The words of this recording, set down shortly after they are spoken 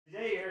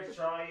to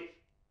try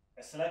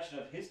a selection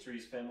of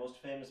history's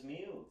most famous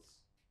meals.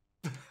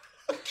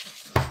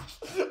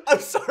 I'm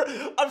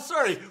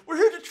sorry. We're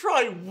here to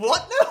try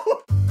what now?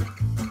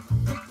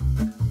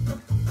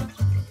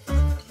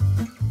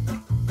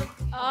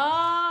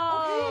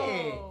 Oh.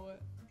 Okay.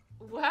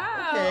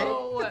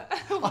 Wow.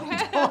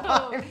 Okay.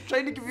 Wow. I'm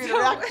trying to give you a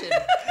reaction.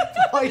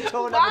 I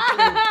don't have a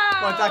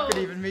clue what that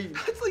could even mean.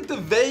 It's like the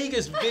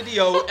vaguest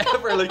video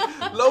ever. Like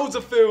loads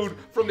of food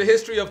from the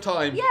history of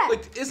time. Yeah.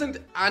 Like, isn't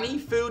any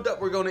food that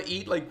we're gonna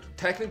eat like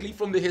technically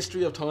from the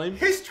history of time?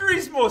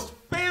 History's most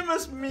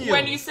famous meal.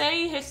 When you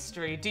say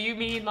history, do you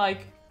mean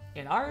like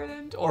in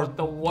Ireland or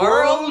the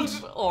world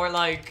or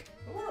like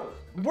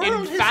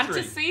World in history.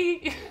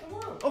 fantasy?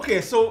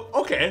 Okay, so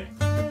okay.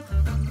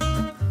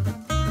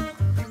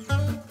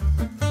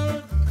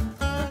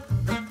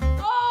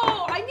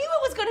 Oh, I knew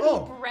it was going to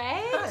be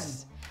bread.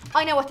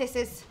 I know what this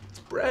is. It's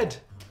bread.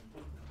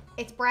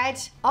 It's bread.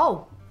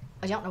 Oh,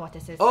 I don't know what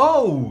this is.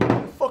 Oh, what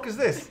the fuck is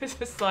this? Is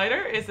it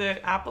cider? Is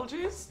it apple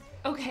juice?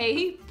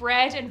 Okay,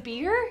 bread and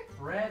beer?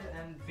 Bread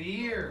and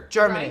beer.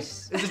 Germany. Right.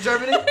 Is it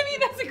Germany? I mean,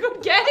 that's a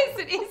good guess.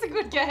 It is a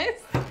good guess.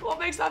 What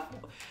makes that?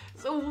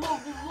 So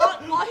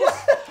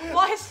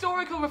what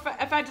historical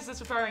event is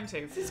this referring to?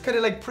 It's kind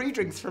of like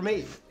pre-drinks for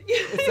me.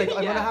 It's like,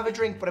 I'm gonna have a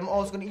drink, but I'm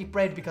also gonna eat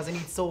bread because I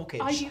need soakage.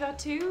 I do that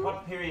too.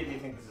 What period do you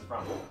think this is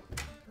from?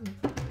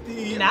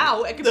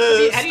 Now it could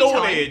The be any Stone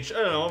time. Age.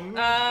 I don't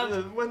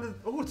know. When the,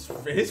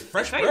 it's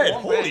fresh very bread.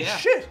 warm Holy bread, yeah.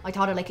 shit. I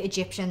thought of like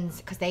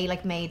Egyptians because they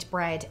like made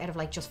bread out of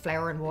like just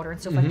flour and water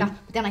and stuff like that.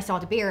 But then I saw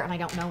the beer and I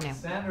don't know now.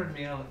 Standard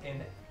meal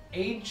in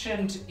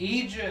ancient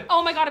Egypt.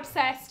 Oh my god,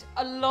 obsessed.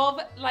 I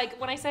love, like,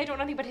 when I say I don't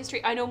know anything about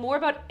history, I know more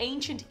about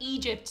ancient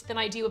Egypt than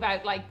I do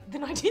about like the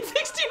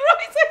 1916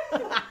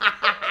 rising.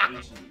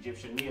 Ancient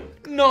Egyptian meal.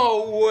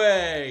 No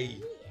way.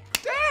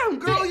 Damn,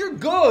 girl, you're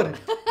good.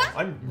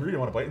 I really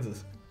want to bite into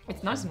this.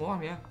 It's nice and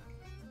warm, yeah.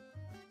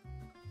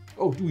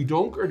 Oh, do we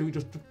dunk or do we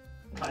just?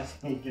 I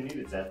think you can eat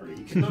it separately.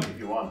 You can do it if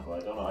you want, but I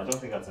don't know. I don't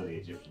think that's how the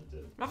Egyptians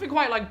did it. Nothing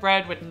quite like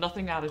bread with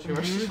nothing added to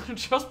it.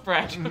 Just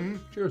bread. Cheers.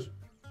 Cheers.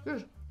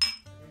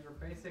 These are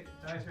basic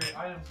dietary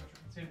items which are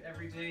consumed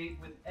every day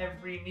with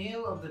every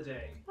meal of the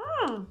day.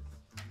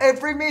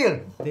 Every meal.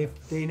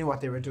 They knew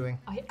what they were doing.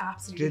 I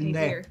absolutely Didn't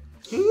hate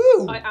they? beer.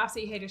 Ooh. I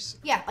absolutely hate it.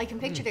 Yeah, I can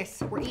picture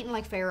this. We're eating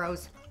like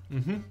pharaohs.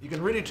 You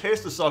can really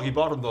taste the soggy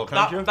bottom though,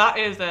 can't you? That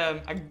is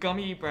a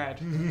gummy bread.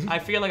 I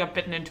feel like I'm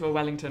bitten into a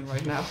Wellington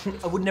right now.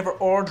 I would never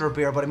order a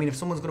beer, but I mean, if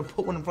someone's gonna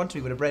put one in front of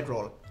me with a bread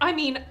roll. I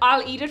mean,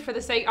 I'll eat it for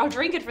the sake, I'll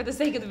drink it for the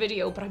sake of the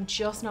video, but I'm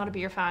just not a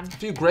beer fan. A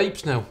few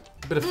grapes now.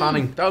 A bit of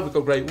fanning. That would go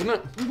great, wouldn't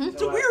it?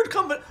 It's a weird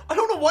combination. I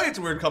don't know why it's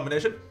a weird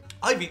combination.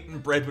 I've eaten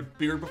bread with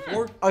beer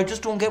before. I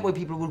just don't get why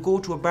people would go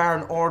to a bar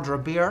and order a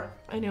beer.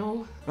 I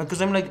know.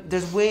 Because I'm like,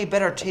 there's way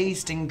better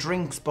tasting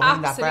drinks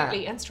behind that bar.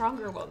 Absolutely, and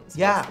stronger ones.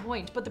 Yeah. That's the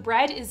point. But the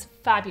bread is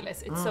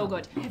fabulous. It's so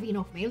good. Heavy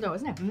enough meal though,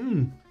 isn't it?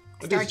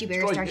 Starchy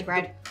beer, starchy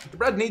bread. The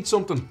bread needs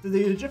something. Did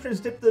the Egyptians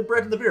dip the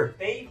bread in the beer?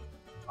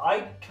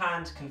 I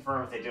can't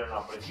confirm if they did or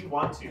not, but if you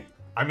want to.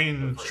 I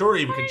mean,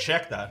 surely we can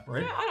check that,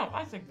 right? Yeah,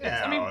 I think.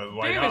 Yeah, I mean,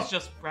 why beer not? is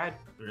just bread.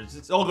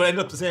 It's all going to end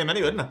up the same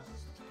anyway, isn't it?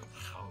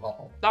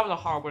 That was a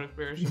horrible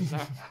experience.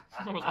 That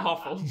was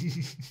awful.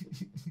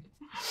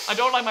 I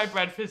don't like my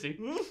bread fizzy.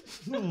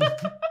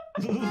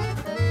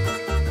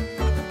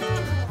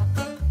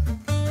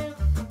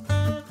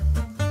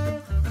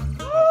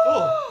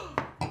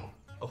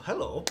 Oh,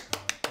 hello.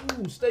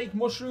 Ooh, steak,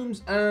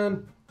 mushrooms,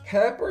 and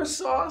pepper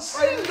sauce.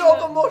 I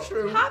love a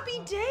mushroom.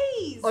 Happy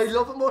days! I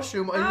love a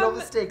mushroom. I love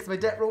a steak. It's my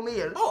death row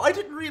meal. Oh, I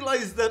didn't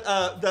realize that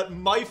that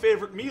my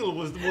favorite meal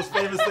was the most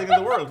famous thing in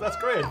the world. That's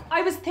great.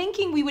 I was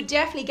thinking we would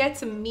definitely get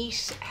some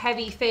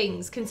meat-heavy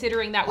things,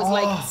 considering that was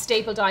like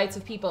staple diets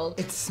of people.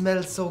 It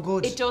smells so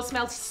good. It does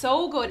smell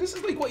so good. This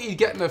is like what you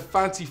get in a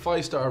fancy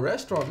 5-star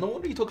restaurant. No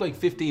wonder you took like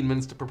 15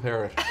 minutes to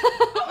prepare it.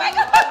 Oh my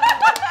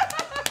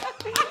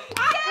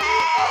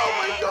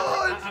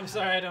god! I'm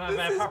sorry, I don't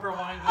have proper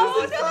wine. Oh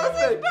no, this is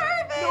perfect!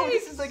 No,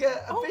 this is like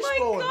a oh fish my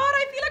bowl. god,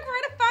 I feel like we're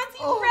in a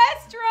fancy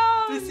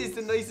restaurant! This is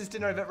the nicest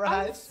dinner I've ever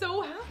I'm had.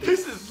 so happy.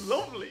 This is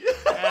lovely.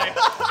 I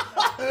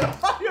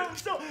am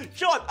so.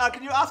 Sean,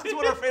 can you ask us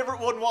what our favorite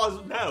one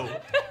was now?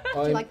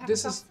 like pepper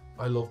sauce?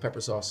 I love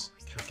pepper sauce.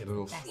 Can't get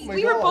enough. Oh my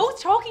We were God.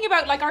 both talking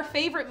about like our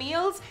favorite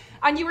meals,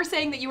 and you were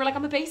saying that you were like,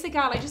 I'm a basic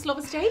gal, I just love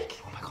a steak.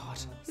 Oh my god.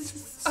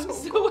 I'm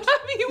so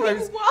happy I with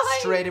was wine.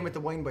 straight in with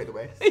the wine, by the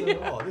way.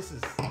 Oh, this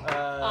is.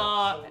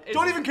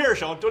 Don't even care,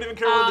 Sean. Don't even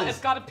care what it It's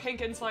is. got a pink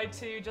inside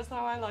too, just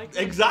how I like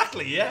it.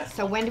 Exactly. Yes.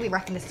 So when do we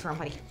reckon this is from,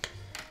 buddy?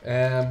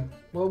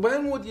 Well,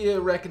 when would you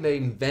reckon they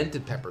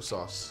invented pepper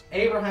sauce?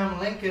 Abraham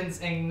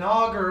Lincoln's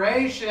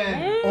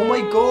inauguration. Oh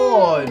my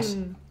god.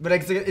 But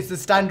like, it's the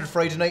standard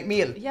Friday night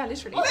meal. Yeah,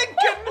 literally. Lincoln.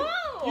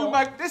 You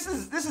Mac. This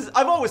is.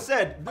 I've always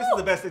said this is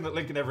the best thing that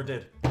Lincoln ever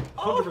did. 100%.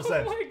 Oh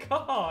my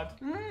god.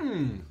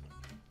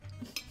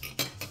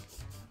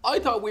 I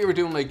thought we were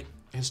doing like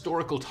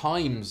historical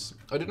times.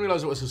 I didn't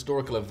realize it was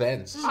historical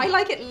events. I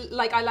like it,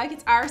 I like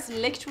its arse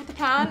licked with the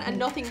pan and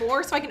nothing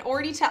more, so I can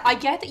already tell. I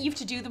get that you have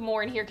to do the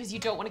more in here because you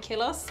don't want to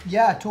kill us.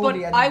 Yeah,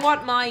 totally. But I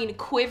want mine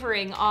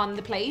quivering on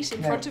the plate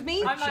in front of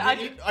me.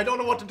 I don't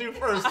know what to do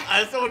first.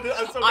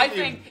 I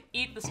think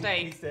eat the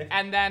steak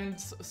and then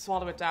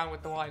swallow it down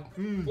with the wine.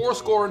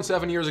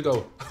 407 years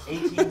ago.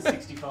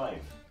 1865.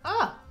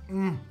 Ah,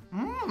 Mmm,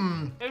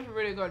 it's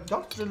really good.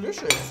 that's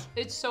delicious.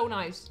 It's so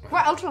nice.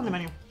 What else is on the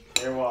menu?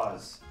 There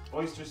was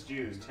oyster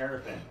stews,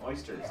 terrapin,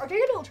 oysters. Are they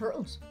little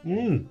turtles?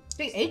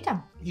 They ate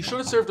them. You should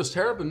have served us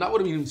terrapin. That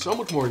would have been so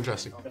much more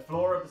interesting. The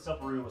floor of the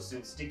supper room was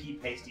soon sticky,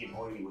 pasty, and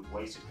oily with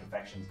wasted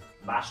confections,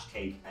 mashed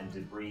cake, and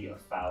debris of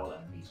fowl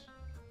and meat.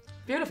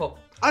 Beautiful.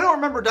 I don't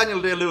remember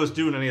Daniel Day-Lewis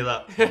doing any of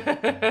that.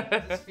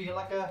 Does this feel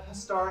like a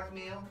historic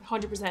meal?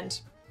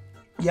 100%.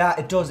 Yeah,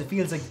 it does. It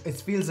feels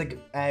like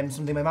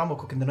something my mum would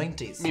cook in the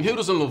 90s. I mean, who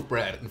doesn't love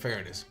bread, in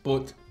fairness?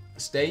 But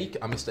steak,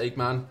 I'm a steak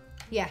man.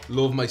 Yeah.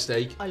 Love my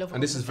steak. I love it.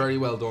 And this is very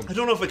well done. I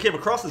don't know if it came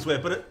across this way,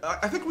 but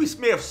I think we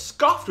may have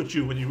scoffed at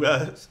you when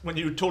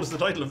you told us the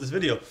title of this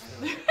video.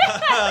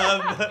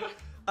 I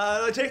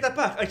take that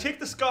back. I take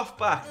the scoff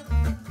back.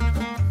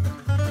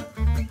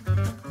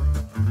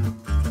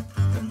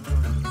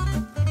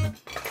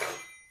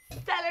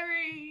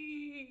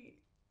 Celery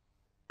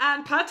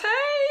and pate.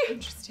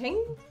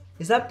 Interesting.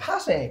 Is that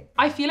pate?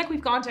 I feel like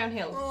we've gone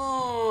downhill.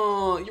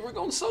 Oh, you were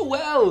going so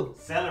well.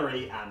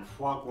 Celery and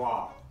foie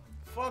gras.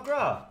 Foie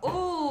gras.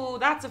 Ooh,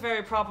 that's a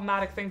very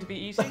problematic thing to be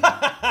eating.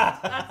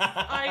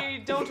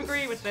 I don't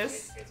agree with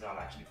this. It's not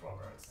actually foie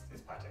gras,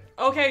 it's pate.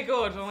 Okay,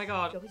 good. Oh my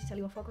god. Do you want me to tell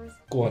you what foie gras is?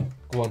 Go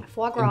on.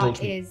 Foie gras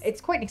Indulge me.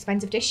 it's quite an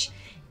expensive dish.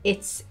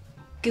 It's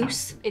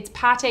goose It's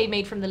pate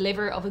made from the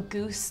liver of a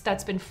goose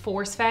that's been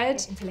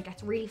force-fed. until it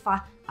gets really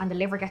fat and the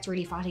liver gets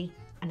really fatty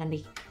and then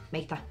they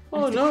make that.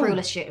 And Oh, it's no. the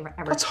cruelest shit ever.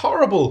 That's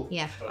horrible.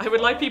 Yeah. I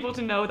would like people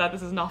to know that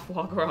this is not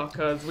foie gras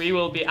because we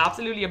will be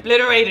absolutely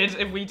obliterated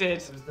if we did.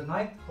 It was the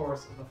ninth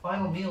course of the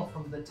final meal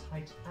from the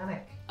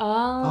Titanic.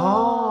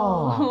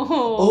 Oh.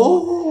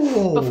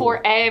 Oh.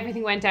 Before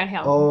everything went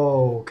downhill.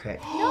 Oh, okay.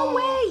 No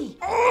way!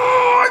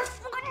 Oh, I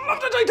fucking love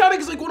the Titanic.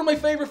 It's like one of my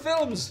favorite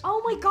films.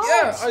 Oh my god!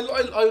 Yeah,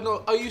 I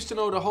know. I used to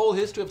know the whole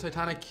history of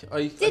Titanic.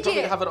 I probably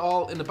you? have it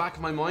all in the back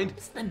of my mind.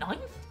 It's the 9th?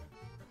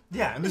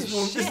 Yeah, and this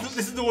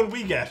is the one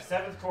we get.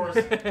 Seventh course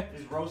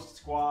is roast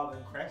squab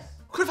and cress.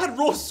 Could have had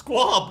roast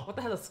squab. What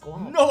the hell is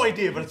squab? No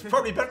idea, but it's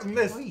probably better than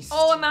this. Nice.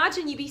 Oh,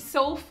 imagine you'd be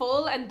so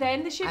full and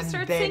then the ship And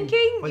starts then-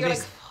 sinking. well, You're they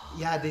like, s-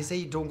 yeah, they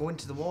say don't go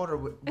into the water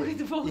with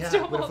the full yeah,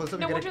 stomach. with a full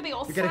stomach. No You wonder gotta- they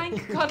all you gotta-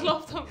 sank. God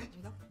love them.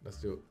 Let's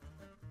do it.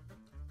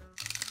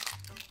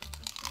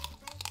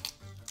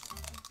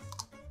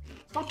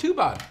 It's not too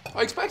bad.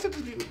 I expected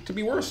it to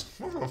be worse.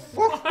 What the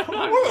fuck?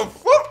 What the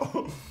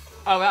fuck?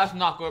 Oh, that's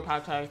not good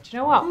pate. Do you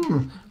know what?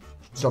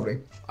 It's lovely.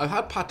 I've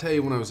had pate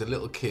when I was a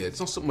little kid. It's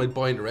not something I'd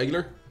buy in the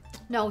regular.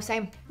 No,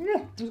 same.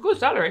 It's good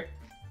celery.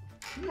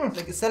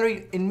 Like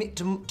celery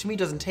to me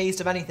doesn't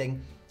taste of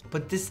anything,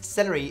 but this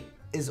celery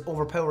is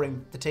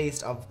overpowering the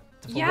taste of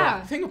the foie Yeah.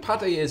 The thing with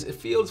pate is it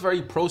feels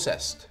very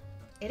processed.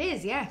 It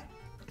is, yeah.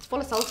 It's full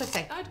of salt, I'd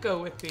say. I'd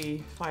go with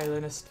the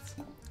violinists.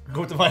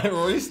 Go to my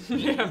Royce.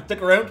 Yeah.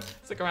 Stick around.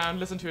 Stick around,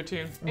 listen to a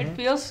tune. It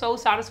feels so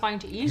satisfying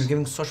to You're eat.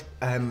 giving such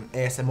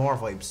ASMR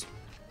vibes.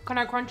 Can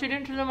I crunch it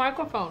into the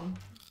microphone?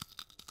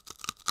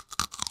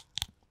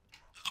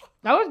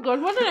 That was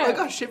good, wasn't I it?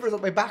 got shivers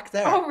up my back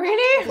there. Oh,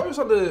 really? If I was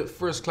on the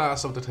first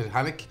class of the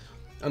Titanic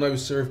and I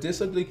was served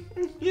this, I'd be like,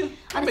 yeah,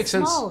 that And makes it's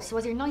sense. small, so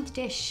as your 9th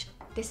dish,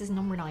 this is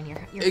number 9.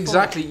 You're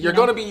Exactly. full, You're you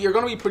know?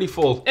 gonna be pretty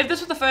full. If this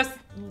was the first,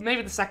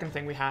 maybe the second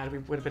thing we had, we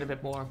would have been a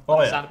bit more Oh, yeah.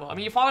 understandable. I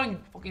mean, you're following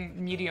fucking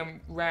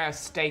medium rare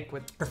steak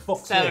with For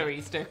fuck's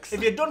celery sticks.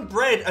 If you'd done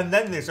bread and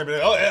then this, I'd be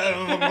like, oh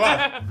yeah, blah, blah,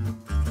 blah.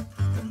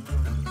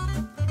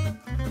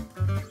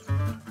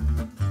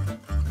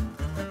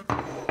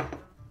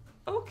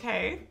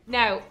 Okay.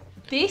 Now,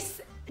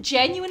 this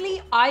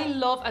genuinely, I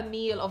love a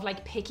meal of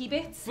like picky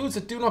bits. Foods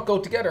that do not go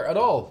together at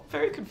all.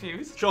 Very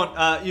confused.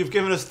 Sean, you've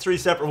given us 3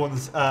 separate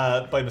ones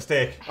by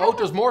mistake. Oh,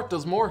 there's more.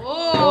 There's more.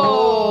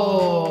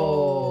 Oh.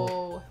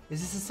 Is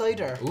this a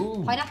cider?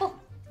 Ooh. Pineapple?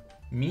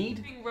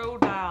 Mead.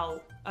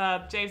 Rodal,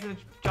 James and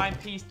the Giant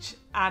Peach,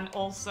 and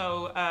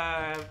also,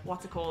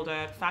 what's it called?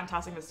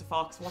 Fantastic Mr.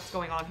 Fox. What's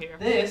going on here?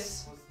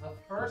 This was the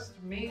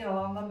first meal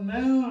on the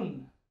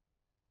moon.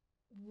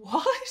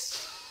 What?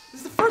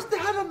 This is the first they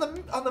had on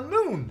the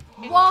moon.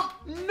 What?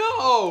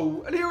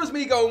 No. And here was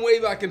me going way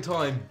back in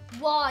time.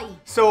 Why?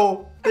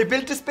 So they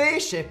built a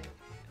spaceship,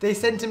 they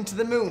sent him to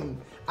the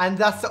moon, and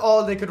that's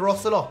all they could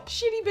rustle up.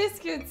 Shitty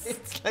biscuits.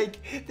 It's like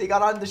they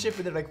got on the ship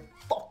and they're like,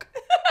 fuck.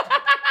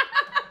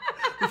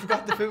 We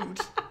forgot the food.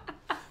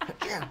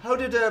 How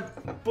did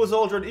Buzz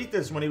Aldrin eat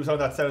this when he was on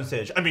that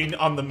soundstage? I mean,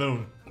 on the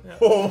moon.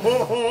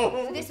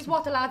 So this is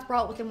what the lads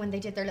brought with them when they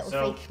did their little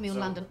So- fake moon so-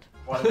 landing.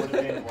 What it would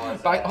have been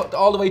was Back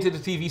all the way to the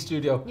TV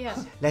studio. Yeah.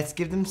 Let's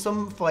give them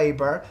some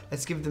fibre,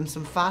 let's give them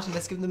some fat, and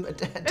let's give them a A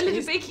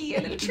little taste biggie,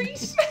 a little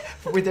treat.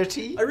 with their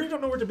tea. I really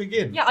don't know where to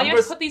begin. Yeah, are you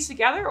going to put these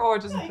together or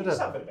just you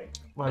just have a bit of bacon.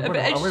 Well, a I bit,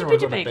 really just a wanna bit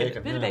go of with bacon?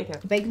 A bit of yeah. bacon.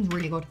 The bacon's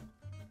really good.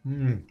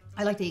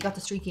 I like that you got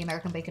the streaky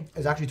American bacon.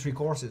 It's actually 3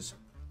 courses.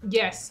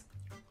 Yes.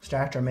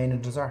 Starter, main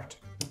and dessert.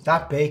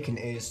 That bacon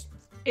is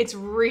It's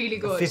really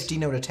good.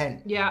 15 out of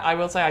 10. Yeah. I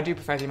will say I do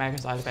prefer the American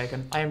style of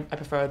bacon. I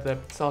prefer the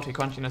salty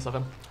crunchiness of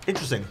him.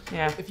 Interesting.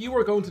 Yeah. If you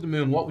were going to the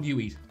moon, what would you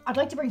eat? I'd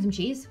like to bring some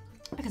cheese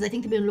because I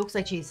think the moon looks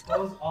like cheese.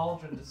 Buzz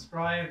Aldrin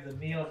described the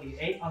meal he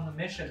ate on the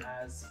mission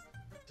as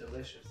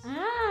delicious.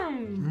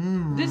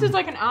 This is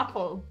like an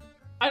apple.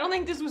 I don't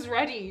think this was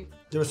ready.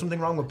 There was something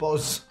wrong with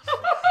Buzz.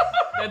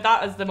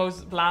 That is the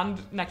most bland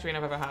nectarine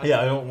I've ever had.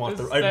 Yeah, I don't want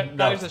This- the.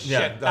 that is a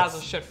shit. That's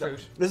a shit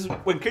fruit. This is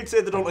when kids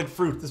say they don't like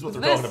fruit. This is what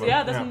they're talking about.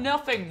 Yeah, there's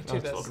nothing to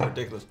That's this. fucking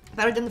ridiculous.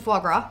 Better than the foie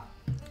gras.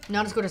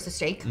 Not as good as the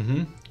steak.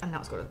 And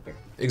not as good as the beer.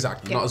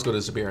 Exactly, Yeah. not as good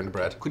as the beer and the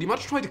bread. Could you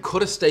imagine trying to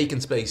cut a steak in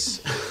space?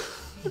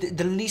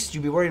 The least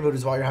you'd be worried about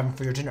is what you're having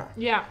for your dinner.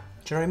 Yeah.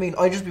 Do you know what I mean?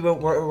 I'd just be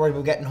worried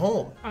about getting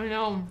home. I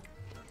know.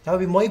 That would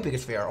be my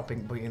biggest fear up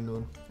in the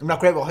moon. I'm not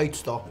great with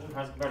heights though.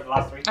 Compared to the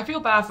last 3. I feel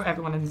bad for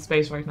everyone in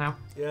space right now.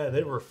 Yeah,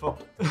 they were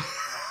fucked.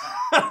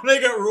 They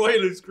got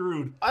royally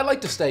screwed. I like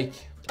the steak.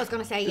 I was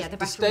gonna say, yeah, the The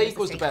best one steak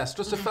was the steak. best.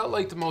 Just it felt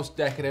like the most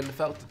decadent. It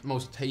felt the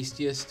most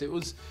tastiest. It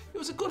was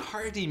a good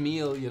hearty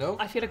meal, you know.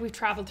 I feel like we've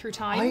travelled through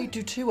time. I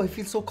do too. I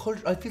feel so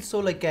I feel so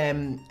like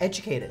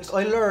educated.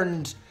 I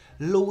learned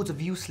loads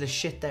of useless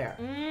shit there.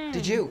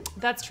 Did you?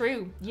 That's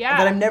true. That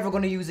Yeah. I'm never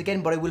going to use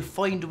again, but I will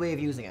find a way of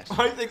using it.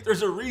 I think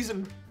there's a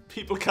reason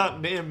people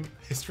can't name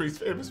history's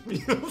famous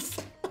meals.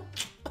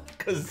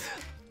 Because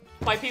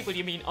By people,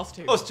 you mean us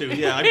two. us two,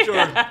 yeah,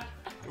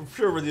 I'm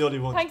sure we're the only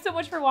ones. Thanks so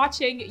much for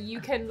watching. You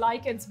can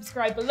like and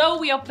subscribe below.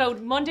 We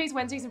upload Mondays,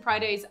 Wednesdays, and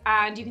Fridays,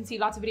 and you can see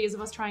lots of videos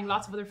of us trying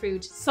lots of other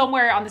food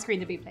somewhere on the screen.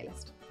 There'll be a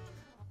playlist.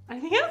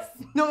 Anything else?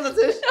 No, that's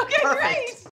it. Okay, Perfect. great.